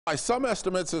By some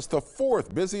estimates, it's the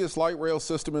fourth busiest light rail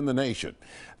system in the nation.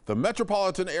 The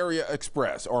Metropolitan Area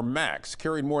Express, or MAX,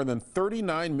 carried more than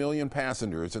 39 million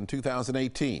passengers in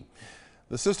 2018.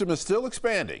 The system is still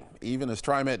expanding, even as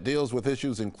TriMet deals with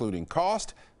issues including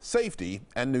cost, safety,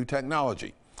 and new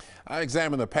technology. I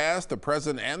examine the past, the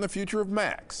present, and the future of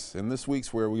MAX in this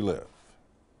week's Where We Live.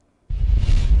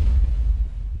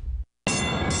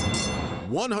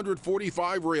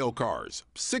 145 rail cars,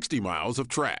 60 miles of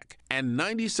track, and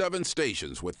 97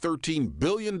 stations with $13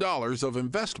 billion of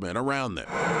investment around them.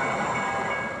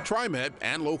 TriMet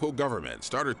and local government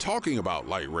started talking about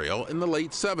light rail in the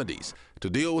late 70s to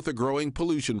deal with the growing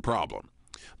pollution problem.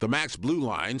 The MAX Blue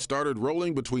Line started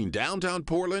rolling between downtown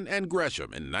Portland and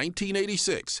Gresham in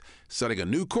 1986, setting a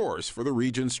new course for the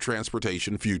region's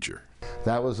transportation future.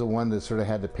 That was the one that sort of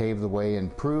had to pave the way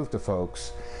and prove to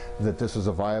folks that this was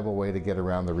a viable way to get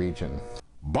around the region.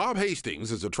 Bob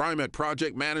Hastings is a TriMet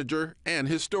project manager and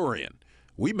historian.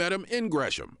 We met him in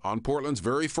Gresham on Portland's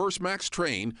very first MAX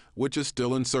train, which is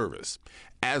still in service.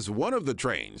 As one of the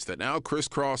trains that now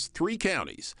crisscross 3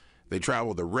 counties, they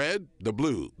travel the red, the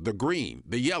blue, the green,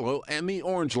 the yellow, and the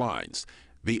orange lines.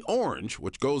 The orange,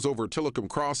 which goes over Tillicum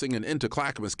Crossing and into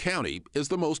Clackamas County, is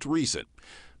the most recent.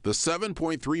 The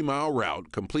 7.3-mile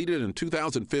route, completed in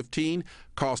 2015,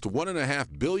 cost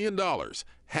 $1.5 billion,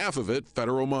 half of it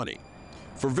federal money.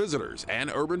 For visitors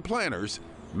and urban planners,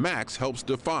 MAX helps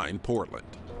define Portland.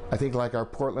 I think like our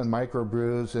Portland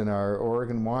microbrews and our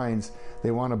Oregon wines,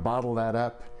 they want to bottle that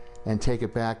up and take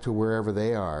it back to wherever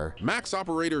they are. MAX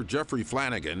operator Jeffrey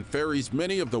Flanagan ferries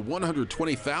many of the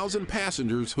 120,000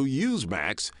 passengers who use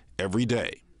MAX every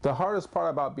day. The hardest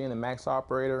part about being a MAX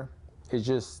operator is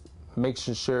just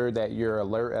making sure that you're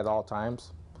alert at all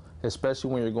times,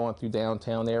 especially when you're going through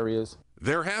downtown areas.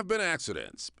 There have been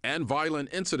accidents and violent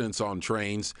incidents on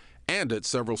trains and at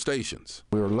several stations.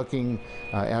 We were looking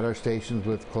at our stations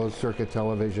with closed-circuit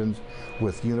televisions,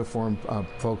 with uniformed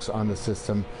folks on the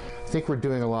system. I think we're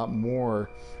doing a lot more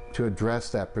to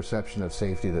address that perception of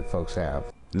safety that folks have.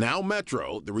 Now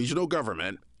Metro, the regional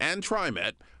government, and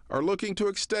TriMet are looking to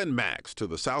extend MAX to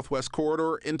the Southwest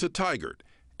Corridor into Tigard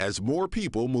as more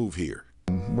people move here.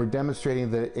 We're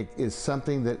demonstrating that it is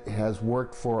something that has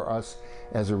worked for us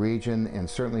as a region and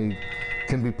certainly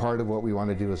can be part of what we want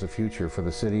to do as a future for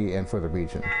the city and for the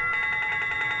region.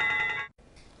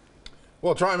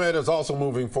 Well, TriMet is also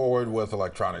moving forward with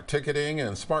electronic ticketing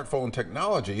and smartphone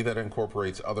technology that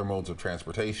incorporates other modes of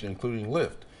transportation, including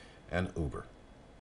Lyft and Uber.